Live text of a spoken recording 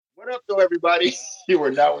What up, though, everybody? You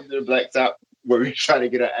are now in the Black Top, where we try to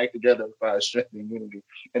get our act together and find strength and unity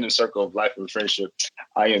in the circle of life and friendship.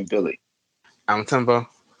 I am Billy. I'm Timbo.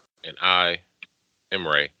 And I am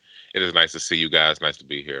Ray. It is nice to see you guys. Nice to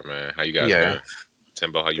be here, man. How you guys Yeah, been?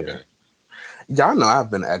 Timbo, how you yeah. been? Y'all know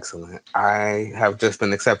I've been excellent. I have just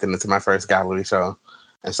been accepted into my first gallery show.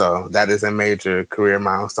 And so that is a major career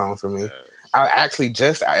milestone for me. Yes. I actually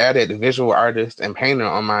just added visual artist and painter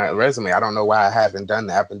on my resume. I don't know why I haven't done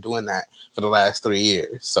that. I've been doing that for the last 3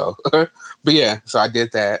 years. So, but yeah, so I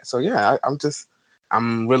did that. So yeah,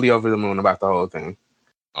 I'm really over the moon about the whole thing.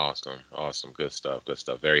 Awesome. Awesome. Good stuff. Good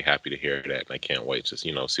stuff. Very happy to hear that. And I can't wait to,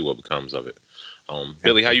 see what becomes of it. Thank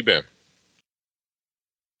Billy, how you. you been?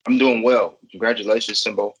 I'm doing well. Congratulations,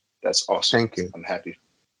 Simbo. That's awesome. Thank you. I'm happy.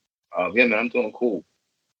 Yeah, man, I'm doing cool.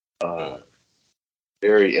 Uh, Good.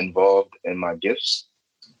 very involved in my gifts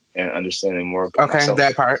and understanding more about Okay, myself.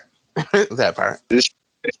 that part. That part. This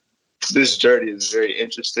this journey is very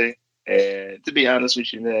interesting. And to be honest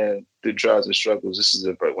with you, man, through trials and struggles, this is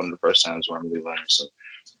one of the first times where I'm really learning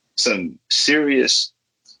some serious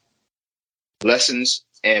lessons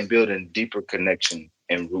and building deeper connection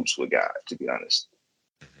and roots with God. To be honest,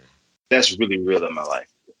 that's really real in my life.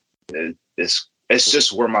 It's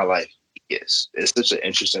just where my life is. It's such an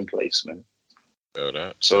interesting place, man. Feel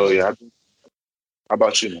that. So yeah, how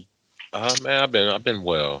about you, man? Man, I've been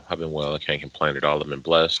well. I've been well. I can't complain at all. I've been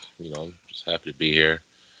blessed. Just happy to be here.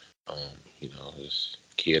 Um, his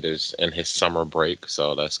kid is in his summer break,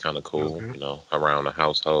 so that's kind of cool. Okay. Around the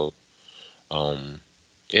household. Um,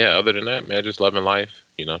 yeah. Other than that, man, just loving life.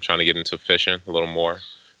 Trying to get into fishing a little more.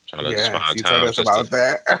 Trying to just Yes, find you told times us just to, about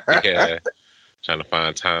that. yeah, trying to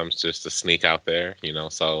find times just to sneak out there.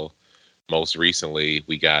 So most recently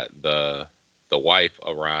we got the wife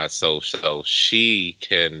a ride, so she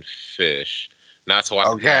can fish, not so I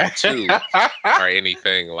can Okay. have two or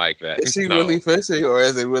anything like that. Is she No. really fishing, or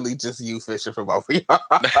is it really just you fishing for both of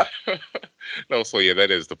y'all? No, so yeah,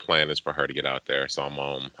 that is the plan, is for her to get out there. So I'm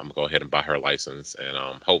gonna go ahead and buy her license, and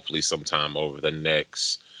hopefully sometime over the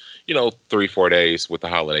next 3-4 days, with the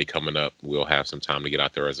holiday coming up, we'll have some time to get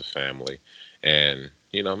out there as a family, and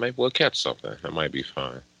maybe we'll catch something. That might be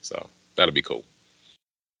fun. So that'll be cool.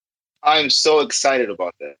 I'm so excited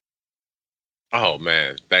about that. Oh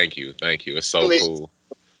man, thank you. It's so Congratulations, cool.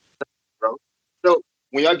 bro. So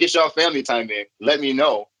when y'all get y'all family time in, let me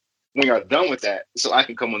know when you're done with that, so I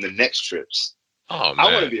can come on the next trips. Oh I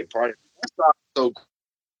want to man. be a part of it. That sounds so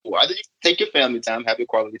cool. Either you take your family time, have your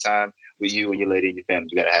quality time with you and your lady and your family.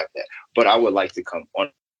 You gotta have that. But I would like to come on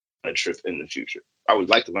a trip in the future. I would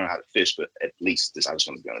like to learn how to fish, but at least this, I just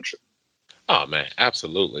want to be on a trip. Oh man,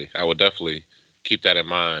 absolutely. I would definitely keep that in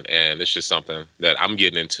mind, and it's just something that I'm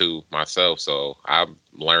getting into myself. So I'm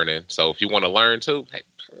learning. So if you want to learn too, hey,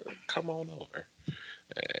 come on over.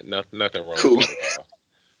 Nothing wrong with Cool, that at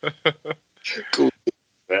all. cool,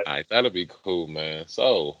 man. All right, that'll be cool, man.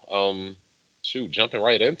 So, shoot, jumping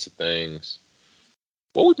right into things.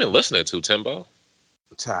 What we've been listening to, Timbo?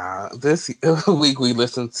 Child, this week we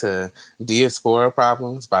listened to Diaspora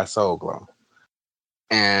Problems by Soul Glow.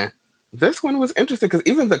 And this one was interesting because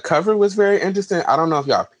even the cover was very interesting. I don't know if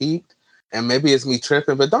y'all peeped, and maybe it's me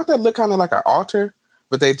tripping, but don't that look kind of like an altar?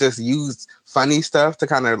 But they just used funny stuff to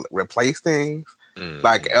kind of replace things.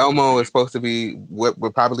 Like Hmm. Elmo is supposed to be what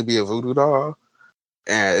would probably be a voodoo doll.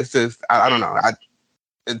 And it's just, I don't know.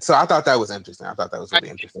 And so I thought that was interesting. I thought that was I, really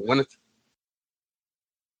interesting.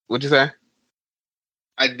 What'd you say?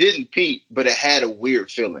 I didn't peep, but it had a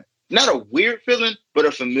weird feeling. Not a weird feeling, but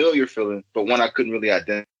a familiar feeling, but one I couldn't really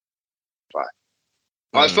identify.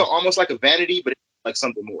 I Mm. felt almost like a vanity, but like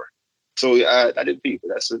something more. So yeah, I didn't peep, but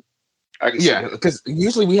that's it. I can see Yeah, that. because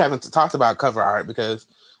usually we haven't talked about cover art because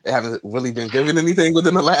it haven't really been given anything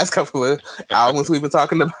within the last couple of albums we've been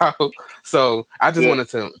talking about. So I just Yeah. wanted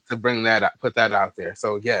to bring that up, put that out there.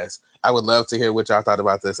 So yes, I would love to hear what y'all thought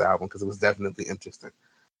about this album because it was definitely interesting.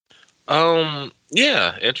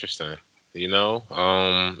 Yeah, interesting. It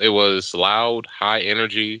was loud, high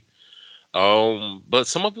energy. But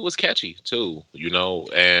some of it was catchy too.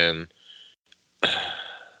 And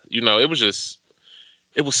it was just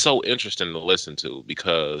it was so interesting to listen to,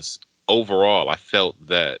 because overall I felt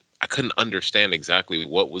that I couldn't understand exactly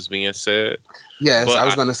what was being said, Yes, but I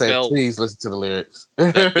was I going to say, felt please listen to the lyrics.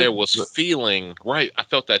 that there was feeling, right. I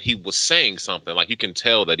felt that he was saying something. Like, you can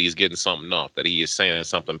tell that he's getting something off, that he is saying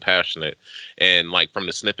something passionate. And like, from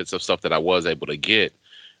the snippets of stuff that I was able to get,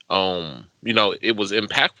 it was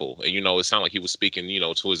impactful. And it sounded like he was speaking,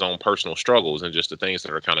 to his own personal struggles and just the things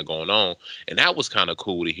that are kind of going on. And that was kind of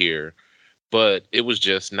cool to hear. but it was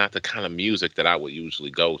just not the kind of music that I would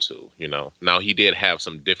usually go to, you know. Now he did have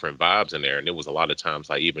some different vibes in there, and it was a lot of times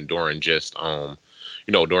like even during just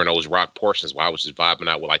you know, during those rock portions where I was just vibing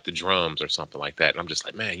out with like the drums or something like that. And I'm just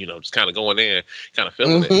like, man, you know, just kind of going in, kind of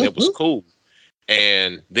feeling it. And it was cool.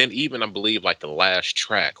 And then even I believe like the last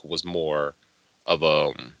track was more of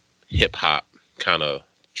a hip hop kind of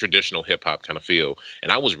traditional hip hop kind of feel.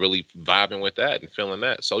 And I was really vibing with that and feeling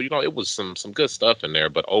that. So, you know, it was some good stuff in there,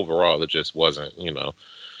 but overall it just wasn't, you know,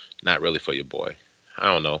 not really for your boy. I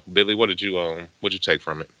don't know. Billy, what'd you take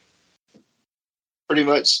from it? Pretty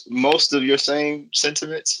much most of your same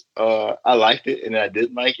sentiments. I liked it and I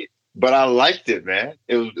didn't like it, but I liked it, man.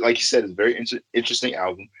 It was, like you said, it's a very interesting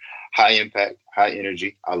album, high impact, high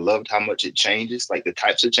energy. I loved how much it changes, like the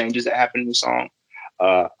types of changes that happen in the song.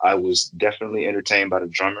 I was definitely entertained by the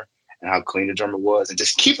drummer and how clean the drummer was, and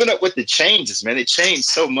just keeping up with the changes, man. It changed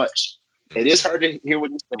so much. It is hard to hear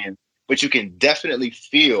what he's saying, but you can definitely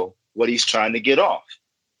feel what he's trying to get off.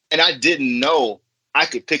 And I didn't know I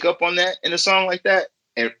could pick up on that in a song like that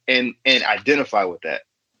and identify with that.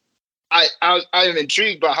 I am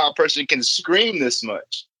intrigued by how a person can scream this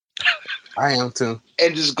much. I am too.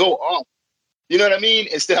 And just go off. You know what I mean?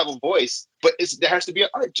 And still have a voice, but there has to be an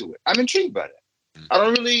art to it. I'm intrigued by that. I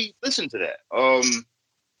don't really listen to that.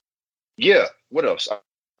 Yeah. What else?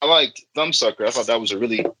 I liked Thumbsucker. I thought that was a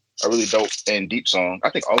really dope and deep song. I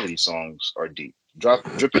think all of these songs are deep.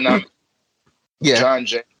 Dripping on Yeah. John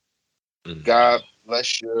Jay. God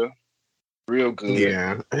bless you. Real good.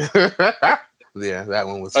 Yeah. Yeah, that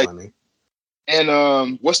one was funny.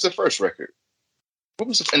 And what's the first record? What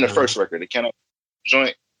was in the first record? The Can I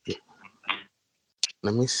joint?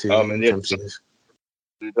 Let me see. And yeah,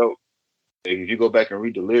 really dope. If you go back and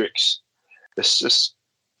read the lyrics, it's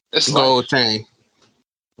Gold Chain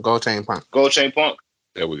Punk. Gold Chain Punk.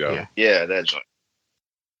 There we go. Yeah, that joint.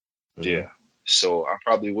 Mm-hmm. Yeah. So I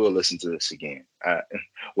probably will listen to this again.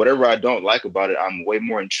 Whatever I don't like about it, I'm way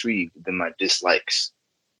more intrigued than my dislikes.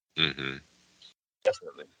 Mm-hmm.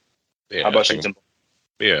 Definitely. Yeah, how about you, Timbo?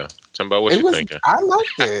 Yeah, Timbo, what you thinking? I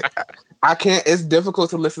liked it. I can't. It's difficult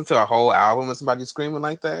to listen to a whole album with somebody screaming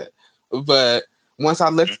like that. But once I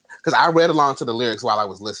listened, because I read along to the lyrics while I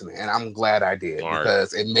was listening, and I'm glad I did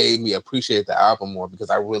because it made me appreciate the album more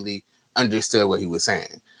because I really understood what he was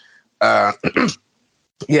saying.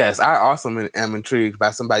 Yes, I also am intrigued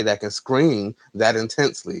by somebody that can scream that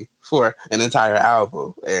intensely for an entire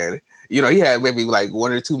album. And, you know, he had maybe like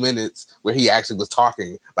 1 or 2 minutes where he actually was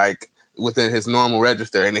talking like within his normal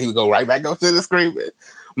register, and then he would go right back up to the screaming.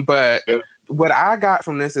 But what I got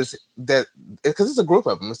from this is that, because it's a group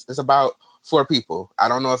of them, it's about 4 people. I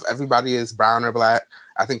don't know if everybody is brown or black.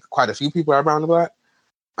 I think quite a few people are brown or black.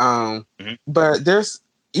 But there's,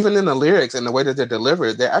 even in the lyrics and the way that they're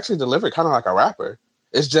delivered, they're actually delivered kind of like a rapper.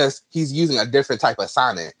 It's just he's using a different type of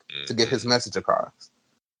sonic to get his message across.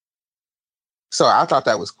 So I thought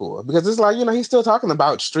that was cool because it's like, you know, he's still talking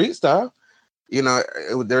about street stuff. You know,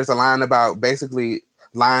 there's a line about basically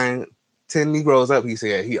line 10 Negroes up. He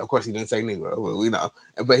said, of course he didn't say Negro, but we know.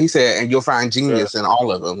 But he said, and you'll find genius in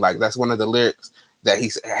all of them. Like that's one of the lyrics that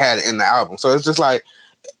he had in the album. So it's just like,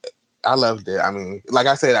 I loved it. I mean, like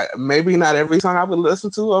I said, maybe not every song I would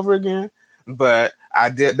listen to over again, but I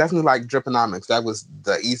did definitely like Dripponomics. That was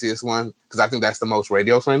the easiest one because I think that's the most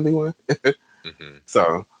radio friendly one.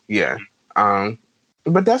 So yeah,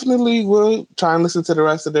 but definitely we'll try and listen to the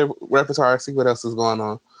rest of their repertoire, see what else is going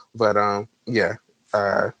on. But yeah,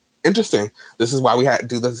 interesting. This is why we had to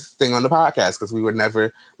do this thing on the podcast because we would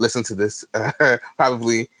never listen to this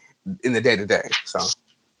probably in the day to day. So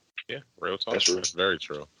yeah, real talk. That's very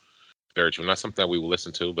true. Very true. Not something that we will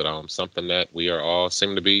listen to, but something that we are all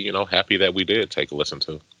seem to be, you know, happy that we did take a listen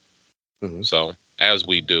to. So as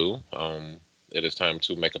we do, it is time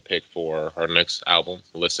to make a pick for our next album.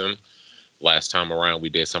 Listen, last time around we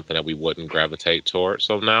did something that we wouldn't gravitate toward.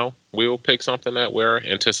 So now we'll pick something that we're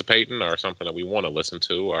anticipating or something that we want to listen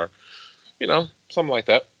to or, you know, something like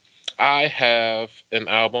that. I have an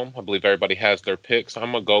album. I believe everybody has their picks.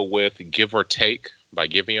 I'm going to go with Give or Take by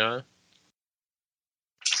Giveon.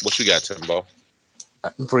 What you got, Timbo?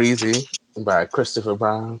 Breezy by Christopher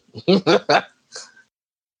Brown.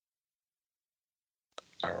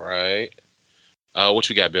 All right. What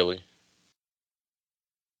you got, Billy?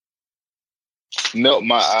 Melt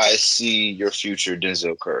My Eyes, See Your Future,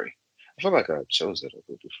 Denzel Curry. I feel like I chose that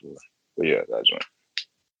before. But yeah, that's one.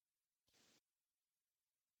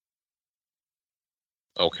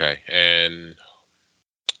 Okay, and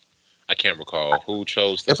I can't recall who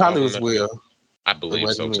chose this. It probably was Will. I believe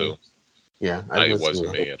so me. too. Yeah, it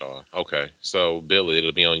wasn't me at all. Okay, so Billy,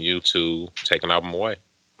 it'll be on you to take an album away.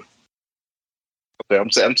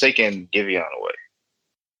 Okay, I'm taking Giveon away.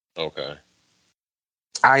 Okay.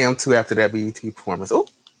 I am too after that BET performance. Oh,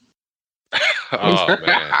 Oh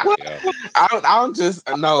man. Yeah. I don't just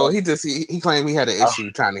no. He claimed he had an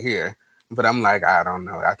issue trying to hear, but I'm like, I don't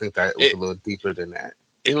know. I think that it was a little deeper than that.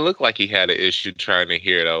 It looked like he had an issue trying to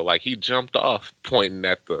hear though. Like he jumped off pointing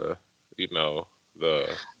at the,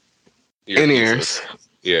 the In-ears.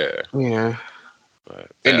 Yeah. Yeah.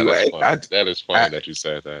 But Anyway, that is funny that you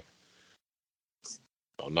said that.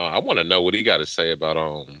 Oh no, I want to know what he got to say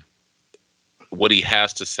about what he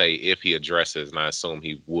has to say if he addresses, and I assume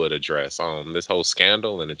he would address this whole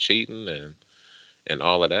scandal and the cheating and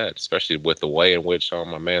all of that, especially with the way in which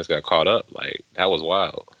my man's got caught up. Like that was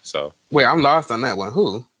wild. So wait, I'm lost on that one.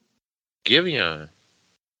 Who? Giveon.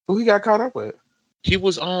 Who he got caught up with? He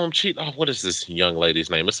was cheat. Oh, what is this young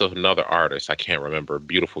lady's name? It's another artist. I can't remember.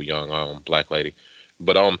 Beautiful young black lady.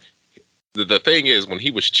 But the thing is, when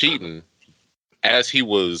he was cheating, as he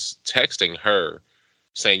was texting her,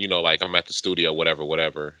 saying, like I'm at the studio, whatever.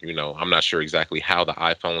 I'm not sure exactly how the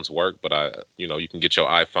iPhones work, but you can get your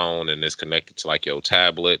iPhone and it's connected to like your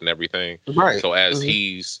tablet and everything. Right. So as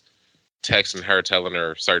he's texting her, telling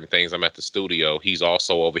her certain things, I'm at the studio, he's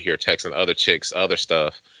also over here texting other chicks, other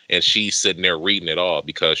stuff, and she's sitting there reading it all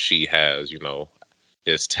because she has,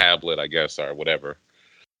 his tablet, I guess, or whatever.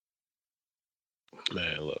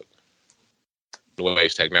 Man, look. The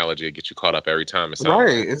ways technology will get you caught up every time.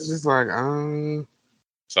 Right. It's just like,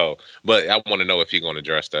 So, but I want to know if he's going to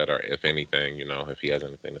address that, or if anything, if he has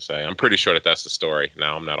anything to say. I'm pretty sure that's the story.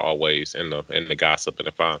 Now, I'm not always in the gossip, and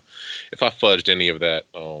if I fudged any of that,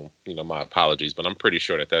 my apologies. But I'm pretty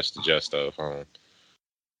sure that's the gist of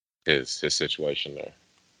his situation there.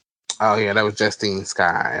 Oh yeah, that was Justine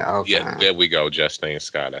Skye. Okay. Yeah, there we go, Justine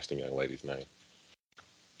Skye. That's the young lady's name.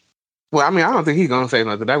 Well, I mean, I don't think he's gonna say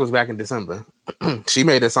nothing. That was back in December. She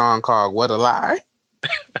made a song called "What a Lie."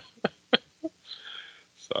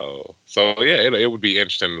 So yeah, it would be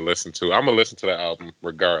interesting to listen to. I'm gonna listen to the album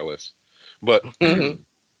regardless. But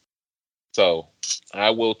so I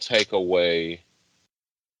will take away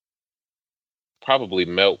probably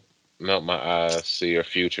melt my eyes, see your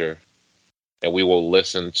future, and we will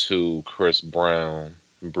listen to Chris Brown,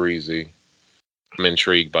 Breezy. I'm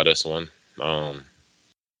intrigued by this one.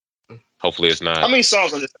 Hopefully it's not. How many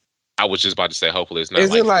songs on this? I was just about to say, hopefully it's not.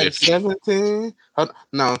 Is it like 50. 17?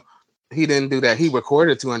 No, he didn't do that. He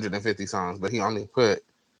recorded 250 songs, but he only put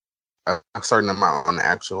a certain amount on the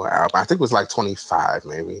actual album. I think it was like 25,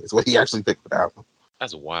 maybe. Is what he actually picked for the album.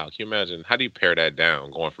 That's wild. Can you imagine? How do you pare that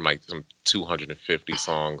down? Going from like some 250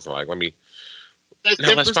 songs, like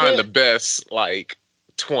let's find the best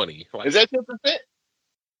 20. Is that 10%?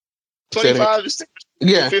 25 is 6%.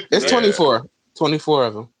 Yeah, 50, it's 24. Right? 24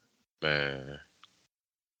 of them. Man,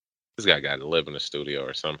 this guy got to live in the studio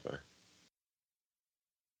or something.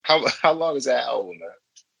 How long is that album,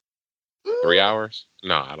 man? 3 hours?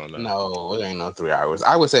 No, I don't know. No, it ain't no 3 hours.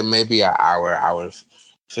 I would say maybe an hour, hours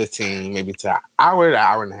 15, maybe to an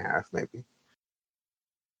hour and a half, maybe.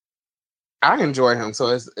 I enjoy him,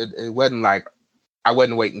 so it wasn't like I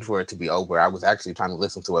wasn't waiting for it to be over. I was actually trying to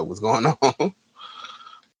listen to what was going on.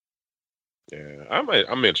 Yeah,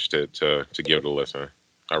 I'm interested to give it a listen.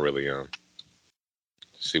 I really am.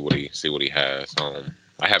 See what he has.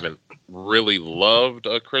 I haven't really loved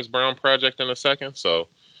a Chris Brown project in a second, so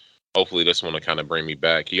hopefully this one will kind of bring me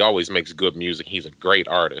back. He always makes good music. He's a great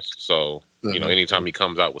artist, so anytime he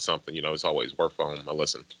comes out with something, it's always worth a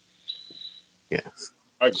listen. Yes,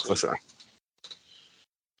 for sure.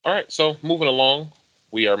 All right, so moving along,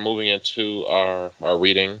 we are moving into our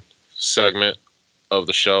reading segment of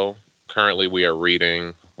the show. Currently, we are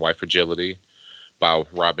reading White Fragility by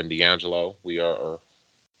Robin DiAngelo. We are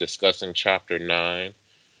discussing chapter 9,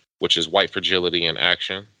 which is White Fragility in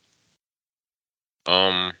Action.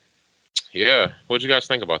 Yeah, what'd you guys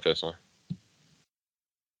think about this one?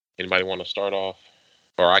 Anybody want to start off?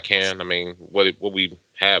 Or I can. I mean, what we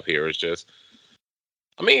have here is just,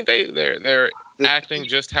 I mean, they're acting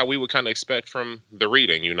just how we would kind of expect from the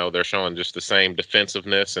reading. They're showing just the same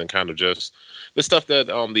defensive-ness and kind of just the stuff that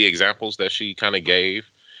the examples that she kind of gave.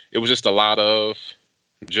 It was just a lot of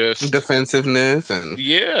just defensiveness and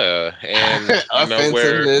and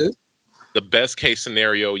where the best case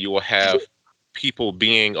scenario you will have people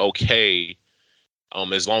being okay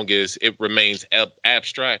as long as it remains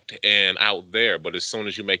abstract and out there, but as soon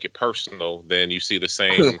as you make it personal, then you see the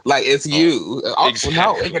same like it's you. Exactly.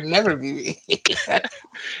 No, it can never be me.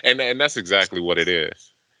 and that's exactly what it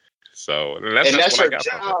is. So that's what her I got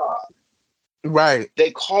job. Right.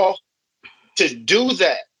 They call to do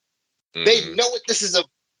that. Mm-hmm. They know what this is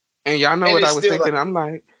and y'all know what I was thinking. I'm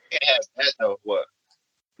like, what?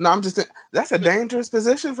 No, I'm just saying, that's a dangerous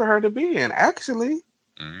position for her to be in, actually.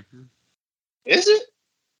 Mm-hmm. Is it?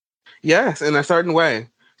 Yes, in a certain way.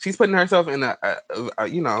 She's putting herself in I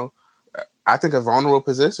think a vulnerable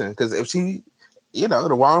position, because if she, the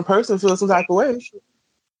wrong person feels some type of way.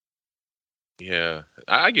 Yeah,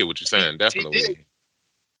 I get what you're saying. Definitely.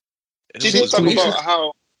 She did talk Tanisha- about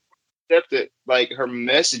how accepted like her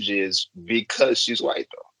message is because she's white,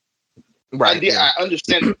 though. Right. I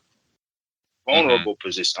understand the vulnerable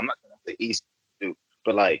position. I'm not going to say easy to do,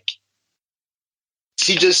 but like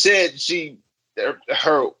she just said,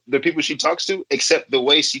 the people she talks to accept the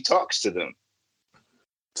way she talks to them.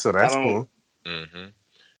 So that's cool. Mm-hmm.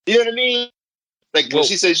 You know what I mean? Like when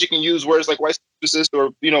she says she can use words like white supremacist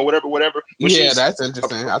or whatever. Yeah, that's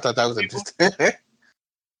interesting. I thought that was interesting.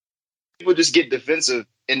 People just get defensive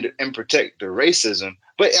and protect the racism,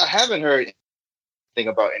 but I haven't heard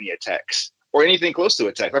anything about any attacks or anything close to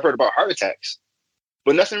attacks. I've heard about heart attacks,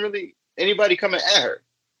 but nothing really anybody coming at her.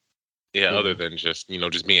 Yeah, other than just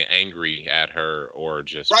just being angry at her or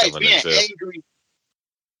just feeling being as if angry.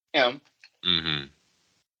 Yeah. Mm-hmm.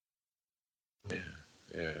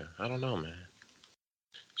 Yeah. I don't know, man.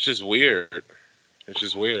 It's just weird.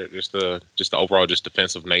 Just the overall just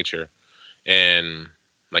defensive nature, and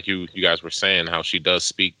like you guys were saying, how she does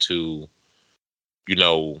speak to,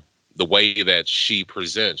 the way that she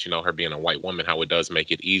presents, her being a white woman, how it does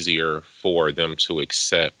make it easier for them to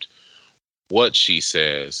accept what she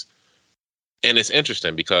says. And it's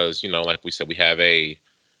interesting because, like we said, we have a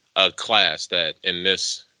class that in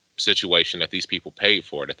this situation that these people paid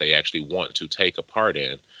for, that they actually want to take a part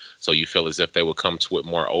in. So you feel as if they would come to it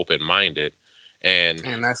more open-minded.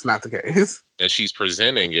 And that's not the case. And she's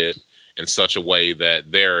presenting it in such a way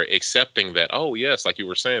that they're accepting that, oh, yes, like you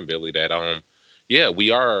were saying, Billy, that,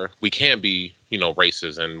 we can be,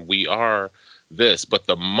 racist and we are this. But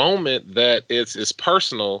the moment that it's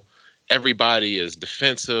personal, everybody is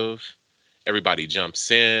defensive. Everybody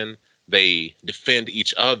jumps in. They defend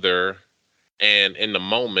each other. And in the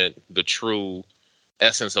moment, the true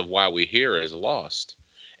essence of why we're here is lost.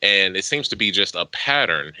 And it seems to be just a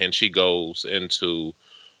pattern. And she goes into,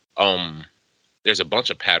 there's a bunch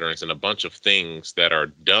of patterns and a bunch of things that are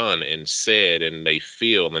done and said and they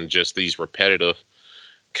feel, and just these repetitive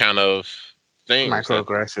kind of things.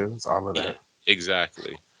 Microaggressions, all of that. Yeah,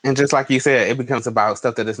 exactly. And just like you said, it becomes about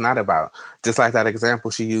stuff that it's not about. Just like that example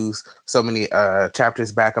she used so many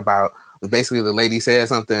chapters back about, basically the lady said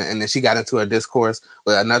something and then she got into a discourse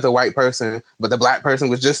with another white person, but the black person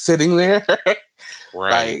was just sitting there.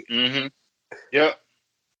 Right. Like, Yep.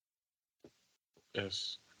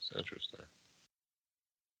 Yes, it's interesting.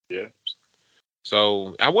 Yeah.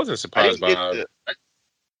 So I wasn't surprised by.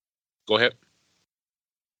 Go ahead.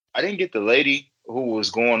 I didn't get the lady who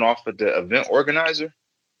was going off at the event organizer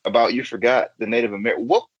about you forgot the Native American.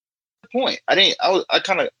 What point? I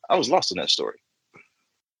was lost in that story.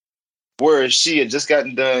 Where she had just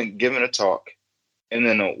gotten done giving a talk, and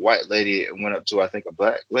then a white lady went up to, I think, a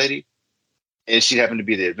black lady, and she happened to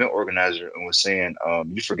be the event organizer and was saying,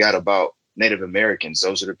 you forgot about Native Americans.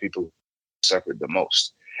 Those are the people who suffered the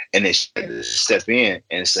most. And then she had to step in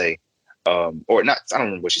and say, or not, I don't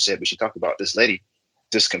remember what she said, but she talked about this lady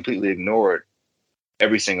just completely ignored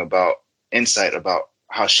everything about insight about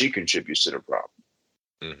how she contributes to the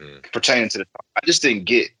problem pertaining to the. I just didn't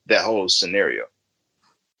get that whole scenario.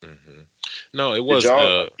 Mm-hmm. No, it was.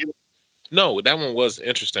 No, that one was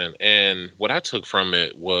interesting, and what I took from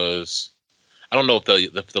it was, I don't know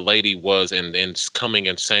if the lady was and coming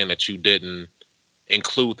and saying that you didn't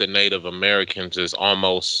include the Native Americans is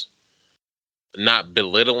almost not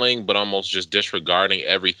belittling, but almost just disregarding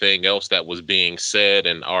everything else that was being said,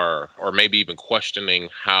 and or maybe even questioning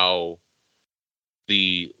how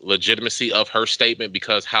the legitimacy of her statement,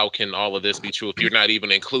 because how can all of this be true if you're not even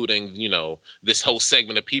including, this whole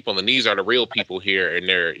segment of people, and these are the real people here, and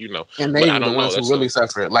they're, and they are the ones who really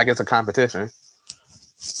suffer it, like it's a competition.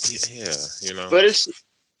 Yeah, But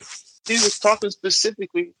he was talking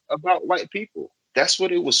specifically about white people. That's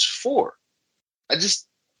what it was for. I just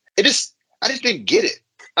didn't get it.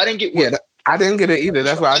 I didn't get what. Yeah, I didn't get it either.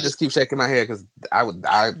 That's why I just keep shaking my head, because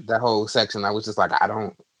that whole section, I was just like, I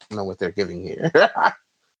don't know what they're giving here.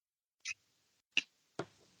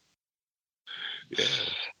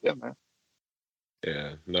 Yeah, man.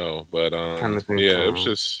 Yeah, no, but it was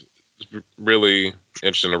just really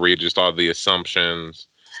interesting to read just all the assumptions.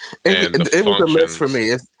 It was a list for me.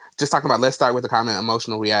 It's just talking about, let's start with the comment: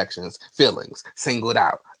 emotional reactions, feelings, singled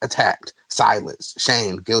out, attacked, silenced,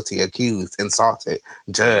 shamed, guilty, accused, insulted,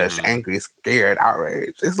 judged, angry, scared,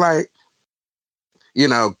 outraged. It's like,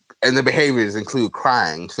 and the behaviors include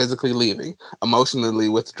crying, physically leaving, emotionally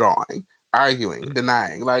withdrawing, arguing,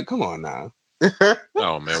 denying. Like, come on now.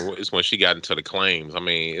 Oh man, it's when she got into the claims. I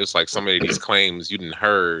mean, it's like some of these claims you didn't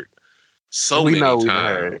heard so we many know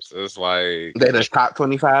times. It's like they're the top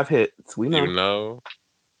 25 hits. We know. you know.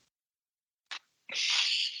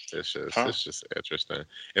 It's just interesting,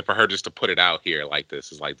 and for her just to put it out here like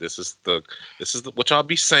this is like this is the what y'all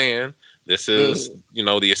be saying. This is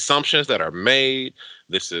the assumptions that are made.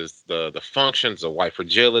 This is the functions of white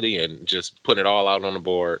fragility, and just putting it all out on the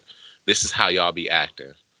board. This is how y'all be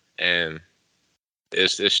acting, and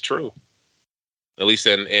it's true. At least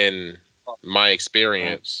in my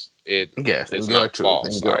experience, it's not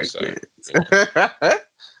false. I say.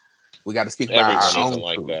 We got to speak Everybody about our isn't own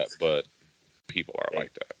like truth. that, but people are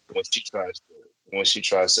like that. When she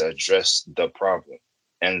tries to address the problem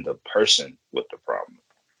and the person with the problem,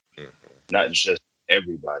 not just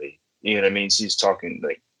everybody. You know what I mean? She's talking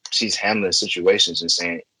like she's handling situations and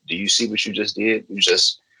saying, "Do you see what you just did? You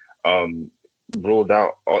just ruled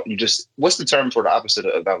out. You just what's the term for the opposite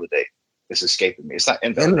of validate? It's escaping me. It's not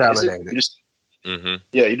invalidate. You just you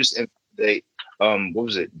just invalidate. What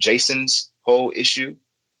was it? Jason's whole issue,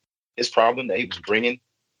 his problem that he was bringing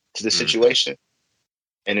to the situation."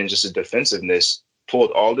 And then just a defensiveness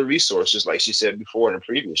pulled all the resources, like she said before in the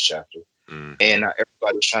previous chapter. And now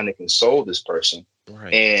everybody's trying to console this person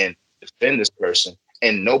and defend this person.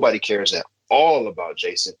 And nobody cares at all about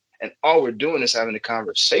Jason. And all we're doing is having a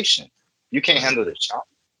conversation. You can't handle the challenge.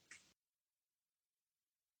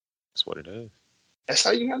 That's what it is. That's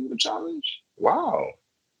how you handle the challenge? Wow.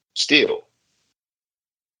 Still.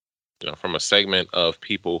 From a segment of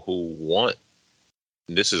people who want,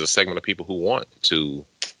 this is a segment of people who want to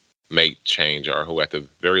make change, or who at the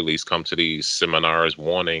very least come to these seminars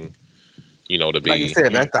wanting, to be. Like you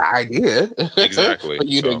said, that's the idea. Exactly. For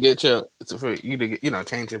you to get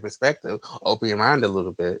change your perspective, open your mind a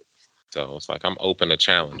little bit. So it's like, I'm open to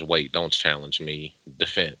challenge. Wait, don't challenge me.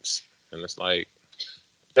 Defense. And it's like,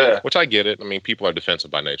 which I get it. I mean, people are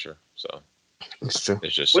defensive by nature. So it's true.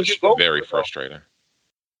 It's just very frustrating.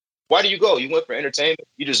 Why do you go? You went for entertainment.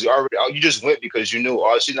 You just went because you knew,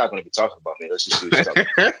 she's not going to be talking about me. Let's just see what she's talking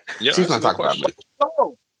about. She's not talking about me.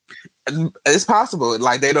 No. It's possible.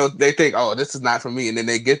 Like they think, oh, this is not for me, and then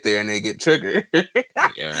they get there and they get triggered.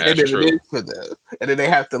 Yeah, and then true. It is for them, and then they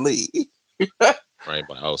have to leave. Right,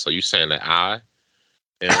 but so you saying that I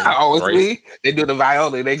always leave? They do the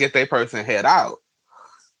viola, they get their person head out.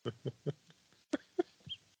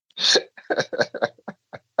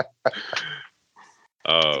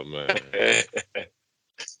 Oh man.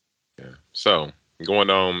 Yeah. So going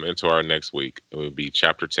on into our next week, it would be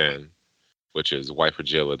chapter 10, which is white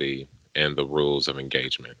fragility and the rules of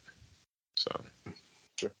engagement. So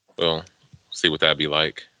we'll see what that'd be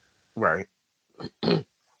like. Right. All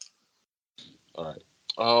right.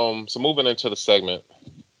 So moving into the segment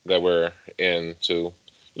that we're into,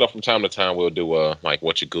 from time to time we'll do a like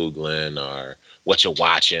what you're Googling or what you're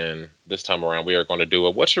watching. This time around we are going to do a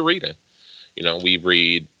what you're reading. We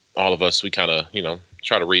read, all of us, we kind of,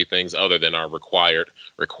 try to read things other than our required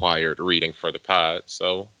reading for the pod.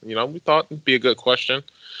 So, we thought it'd be a good question.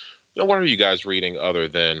 What are you guys reading other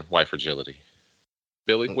than white fragility?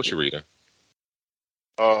 Billy, what you reading?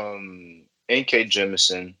 N.K.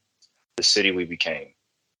 Jemisin, The City We Became.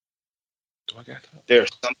 Do I got that? There's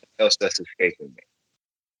something else that's escaping me.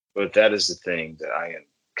 But that is the thing that I am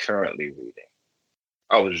currently reading.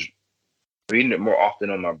 I was reading it more often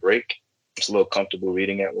on my break. It's a little comfortable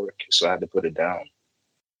reading at work, so I had to put it down.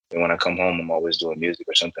 And when I come home, I'm always doing music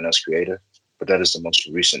or something else creative. But that is the most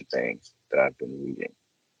recent thing that I've been reading.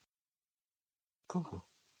 Cool.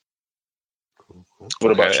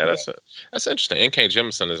 What about you? That's interesting. N.K.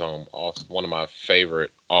 Jemisin is one of my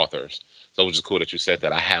favorite authors. So it was just cool that you said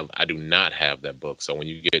that. I do not have that book. So when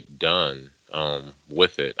you get done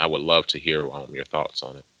with it, I would love to hear your thoughts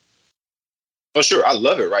on it. Oh, sure. I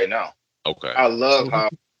love it right now. Okay. I love how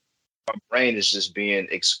my brain is just being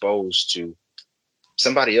exposed to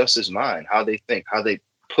somebody else's mind, how they think, how they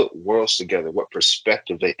put worlds together, what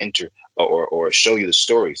perspective they enter or show you the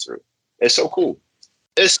story through. It's so cool.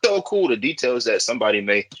 It's so cool. The details that somebody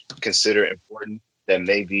may consider important that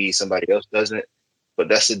maybe somebody else doesn't, but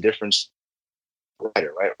that's the difference.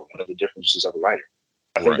 Writer, right? One of the differences of a writer.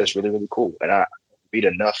 I think that's really, really cool. And I read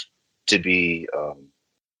enough to be,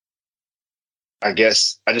 I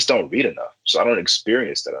guess I just don't read enough. So I don't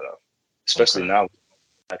experience that enough, especially now,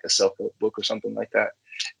 like a self-help book or something like that.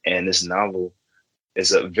 And this novel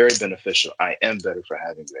is very beneficial. I am better for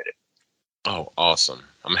having read it. Oh, awesome.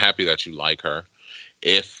 I'm happy that you like her.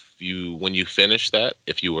 When you finish that,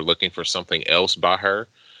 if you were looking for something else by her,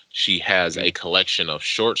 she has a collection of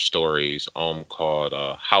short stories called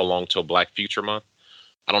How Long Till Black Future Month.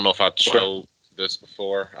 I don't know if I showed this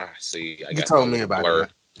before. I see. I You got told the me little about blur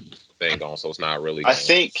it. thing on, so it's not really I going to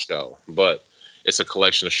think. show. But it's a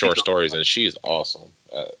collection of short stories, and she's awesome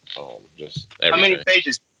at just everything.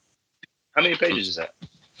 How many pages is that?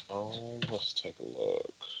 Let's take a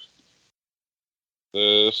look.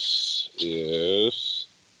 This is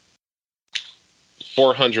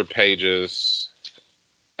 400 pages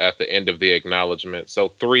at the end of the acknowledgement. So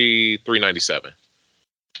 397.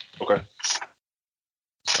 Okay.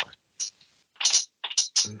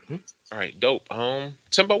 Mm-hmm. All right, dope.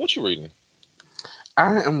 Timbo, what you reading?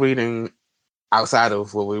 I am reading outside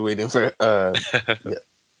of what we're reading for the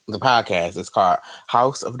podcast. It's called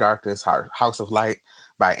House of Darkness, House of Light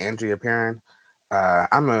by Andrea Perron.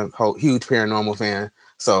 I'm a huge paranormal fan,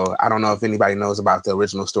 so I don't know if anybody knows about the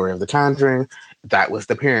original story of The Conjuring. That was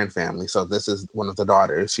the Perron family. So this is one of the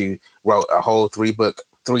daughters. She wrote a whole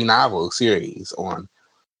 3-novel series on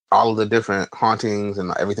all of the different hauntings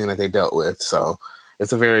and everything that they dealt with. So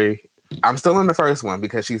it's I'm still in the first one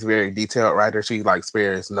because she's a very detailed writer. She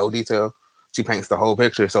spares no detail. She paints the whole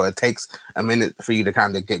picture. So it takes a minute for you to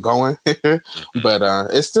kind of get going. But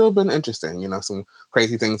it's still been interesting. Some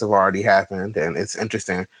crazy things have already happened, and it's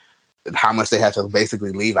interesting how much they had to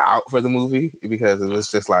basically leave out for the movie because it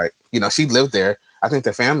was just she lived there. I think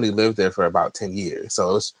the family lived there for about 10 years.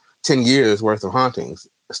 So it's 10 years worth of hauntings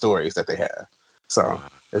stories that they have. So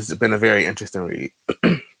it's been a very interesting read.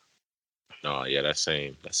 Oh yeah, that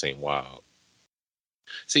seemed wild.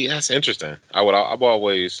 See, that's interesting. I've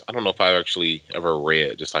always, I don't know if I actually ever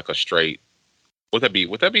read just like a straight. Would that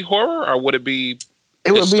be horror or would it be?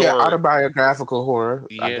 It would be an autobiographical horror,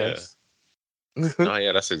 yeah. I guess. Oh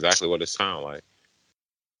yeah, that's exactly what it sounds like.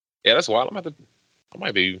 Yeah, that's wild. I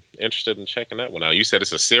might be interested in checking that one out. You said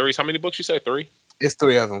it's a series. How many books you said? 3? It's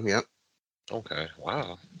 3 of them. Yep. Okay.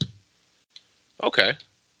 Wow. Okay.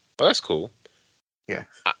 Well, that's cool. Yeah.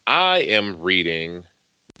 I am reading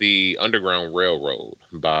The Underground Railroad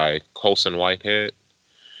by Colson Whitehead.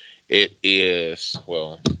 It is,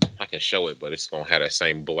 well, I can show it, but it's going to have that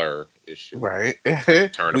same blur issue. Right.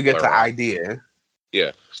 Turn we get the on. idea.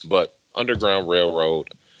 Yeah. But Underground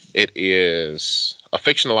Railroad, it is a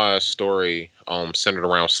fictionalized story centered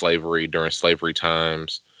around slavery during slavery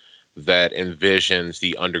times that envisions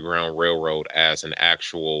the Underground Railroad as an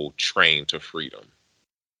actual train to freedom.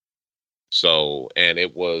 So, and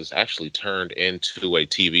it was actually turned into a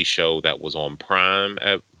TV show that was on Prime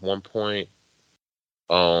at one point.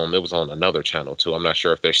 It was on another channel too. I'm not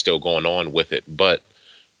sure if they're still going on with it, but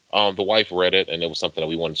the wife read it and it was something that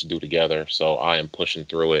we wanted to do together. So I am pushing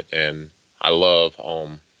through it, and I love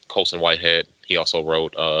Colson Whitehead. He also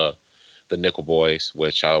wrote The Nickel Boys,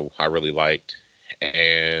 which I really liked,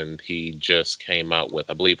 and he just came out with,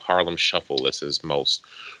 I believe, Harlem Shuffle is his most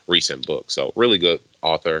recent book. So really good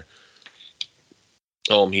author.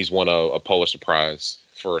 He's won a Pulitzer Prize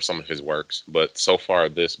for some of his works, but so far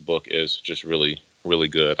this book is just really, really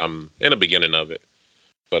good. I'm in the beginning of it,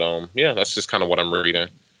 but yeah, that's just kind of what I'm reading.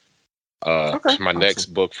 My next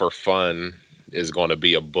book for fun is going to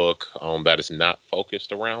be a book that is not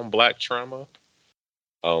focused around Black trauma.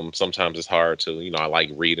 Sometimes it's hard to, I like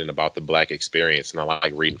reading about the Black experience, and I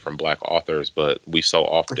like reading from Black authors, but we so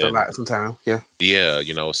often, it's a lot sometimes,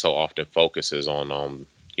 yeah, so often focuses on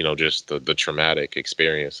just the traumatic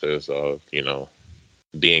experiences of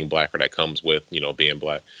being Black, or that comes with being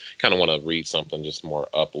Black. Kind of want to read something just more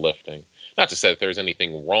uplifting. Not to say that there's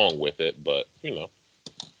anything wrong with it, but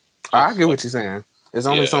I get what you're saying. There's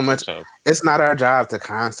only so much. Sometimes. It's not our job to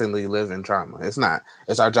constantly live in trauma. It's not.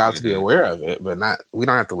 It's our job to be aware of it, but we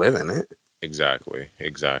don't have to live in it. Exactly.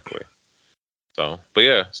 So, but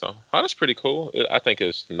yeah, that's pretty cool. I think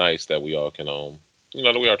it's nice that we all can,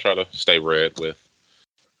 that we all try to stay read with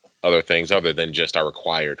other things other than just our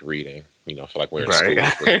required reading. I feel like we're in school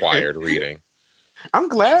with required reading. I'm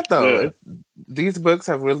glad though. Yeah. These books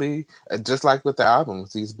have really, just like with the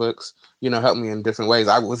albums, these books, helped me in different ways.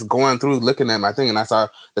 I was going through looking at my thing and I saw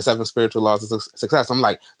the 7 Spiritual Laws of Success. I'm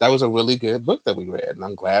like, that was a really good book that we read. And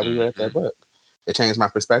I'm glad we read that book. It changed my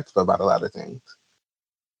perspective about a lot of things.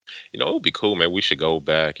 It would be cool, man. We should go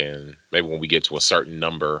back and maybe when we get to a certain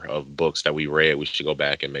number of books that we read, we should go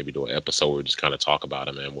back and maybe do an episode where we just kind of talk about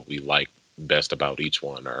them and what we like best about each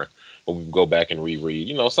one, or we go back and reread,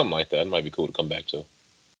 something like that. It might be cool to come back to.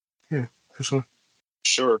 Yeah, for sure.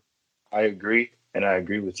 Sure. I agree. And I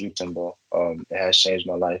agree with you, Timbo. It has changed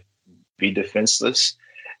my life. Be defenseless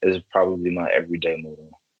is probably my everyday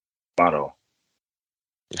motto.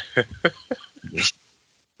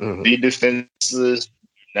 Mm-hmm. Be defenseless,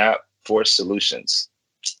 not force solutions.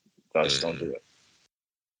 Just don't do it.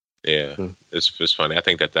 Yeah, it's funny. I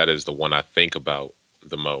think that is the one I think about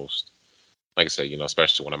the most. like I said,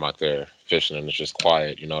 especially when I'm out there fishing and it's just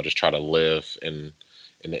quiet, just try to live in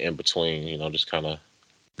the in between, just kind of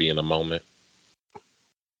be in the moment.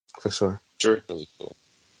 For sure. Sure. Really cool.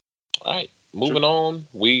 All right, moving on.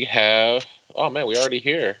 We have. Oh man, we already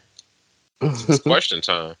here. It's question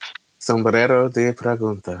time. Sombrero de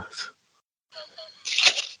preguntas.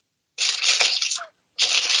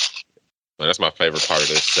 Man, that's my favorite part of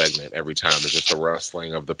this segment. Every time it's just the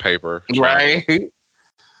rustling of the paper, right?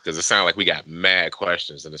 Because it sounds like we got mad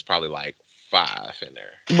questions, and it's probably like 5 in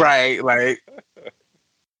there. Right, like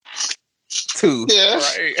 2. Yeah.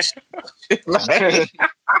 Right.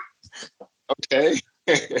 Okay.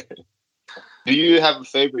 Do you have a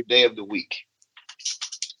favorite day of the week?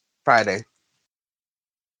 Friday.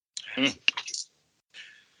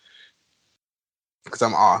 Because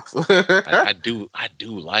I'm off. I do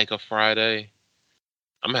like a Friday.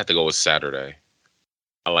 I'm gonna have to go with Saturday.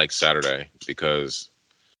 I like Saturday because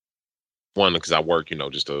I work,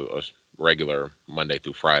 just a regular Monday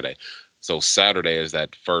through Friday. So Saturday is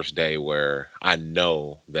that first day where I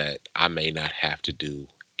know that I may not have to do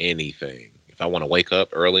anything. If I want to wake up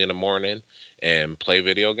early in the morning and play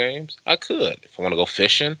video games, I could. If I want to go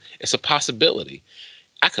fishing, it's a possibility.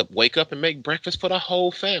 I could wake up and make breakfast for the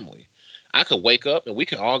whole family. I could wake up and we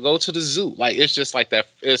could all go to the zoo. Like, it's just like that.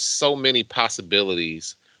 There's so many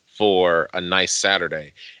possibilities for a nice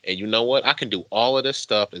Saturday. And you know what? I can do all of this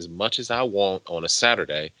stuff as much as I want on a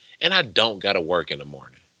Saturday, and I don't got to work in the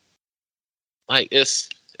morning. Like, it's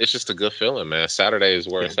just a good feeling, man. Saturday is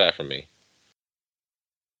where it's at for me.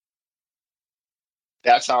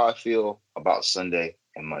 That's how I feel about Sunday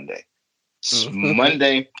and Monday.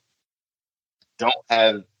 Monday, don't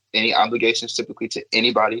have any obligations typically to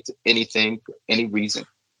anybody, to anything, for any reason,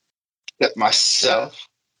 except myself.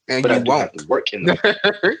 And but you I do won't. have to work in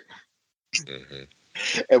the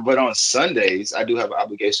But on Sundays, I do have an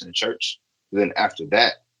obligation to church. Then after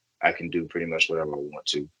that, I can do pretty much whatever I want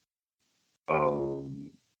to.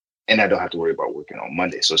 And I don't have to worry about working on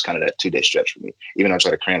Monday. So it's kind of that 2-day stretch for me. Even though I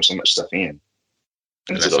try to cram so much stuff in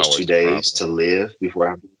into those 2 days to live before I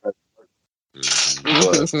have to work.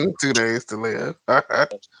 2 days to live.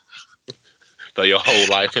 Throw your whole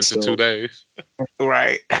life into 2 days.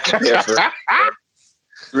 Right. That's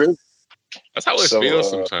how it feels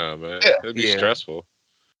sometimes, man. Yeah. It'd be stressful.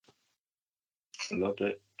 I love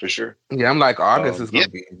that for sure. Yeah, I'm like, August is gonna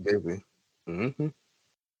be busy.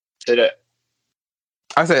 Say that.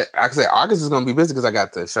 I said August is gonna be busy because I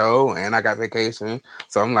got the show and I got vacation.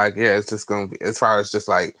 So I'm like, yeah, it's just gonna be, as far as just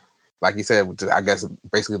like you said, I guess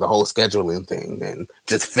basically the whole scheduling thing and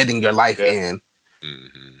just fitting your life in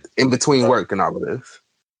between work and all of this.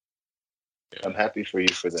 I'm happy for you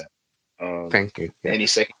for that. Thank you. Yeah. Any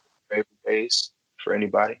second favorite days for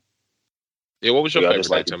anybody? Yeah, what was your favorite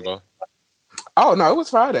day, Timbo? Oh no, it was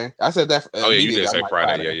Friday. I said that. Oh yeah, you did say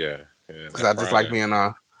Friday. Yeah. Because I just like being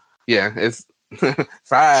yeah, it's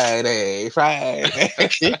Friday.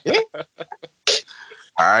 Partying,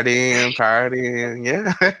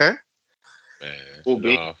 yeah.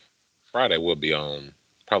 Man, Friday will be on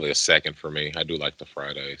probably a second for me. I do like the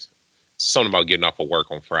Fridays. Something about getting off of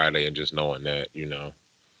work on Friday and just knowing that,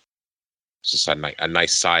 it's just a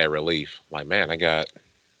nice sigh of relief. Like, man, I got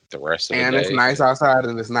the rest of the day. And it's nice outside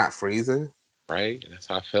and it's not freezing. Right? That's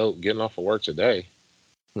how I felt getting off of work today.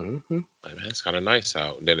 Like, man, it's kind of nice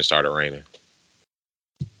out. And then it started raining.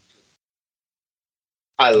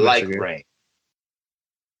 I like rain.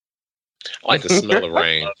 I like the smell of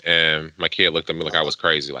rain. And my kid looked at me like I was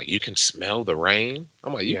crazy. Like, you can smell the rain?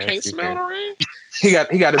 I'm like, you can't smell the rain? He got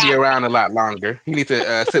to be around a lot longer. He needs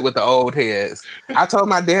to sit with the old heads. I told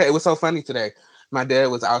my dad, it was so funny today. My dad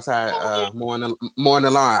was outside mowing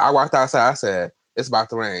the lawn. I walked outside. I said, it's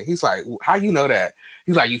about to rain. He's like, how you know that?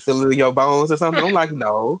 He's like, you feel it in your bones or something? I'm like,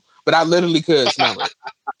 no. But I literally could smell it.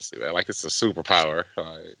 See that? Like it's a superpower.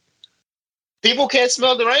 Like, people can't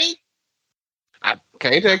smell the rain?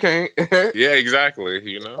 KJ can't. Yeah,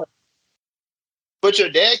 exactly. But your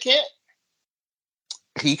dad can't?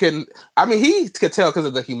 He can. I mean, he could tell because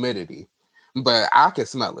of the humidity, but I can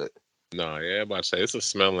smell it. No, yeah, I'm about to say it's a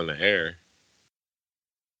smell in the air.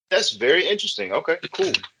 That's very interesting. Okay,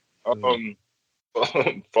 cool.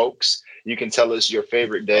 Folks, you can tell us your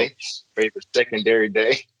favorite day, favorite secondary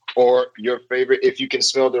day, or your favorite if you can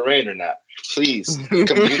smell the rain or not. Please.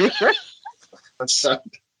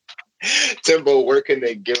 Timbo, where can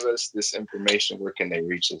they give us this information? Where can they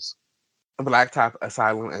reach us?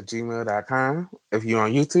 blacktopasylum@gmail.com. If you're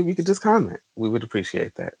on YouTube, you could just comment. We would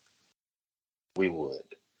appreciate that. We would.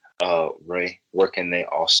 Ray, where can they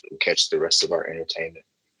also catch the rest of our entertainment?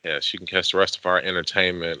 Yes, you can catch the rest of our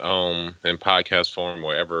entertainment in podcast form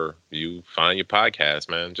wherever you find your podcast,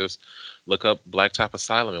 man. Just look up Blacktop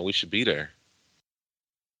Asylum and we should be there.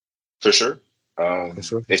 For sure. For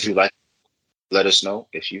sure. If you like, let us know.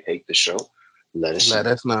 If you hate the show, let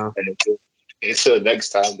us know. And until next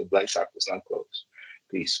time, the Black Top is not closed.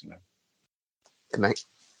 Peace, man. Good night.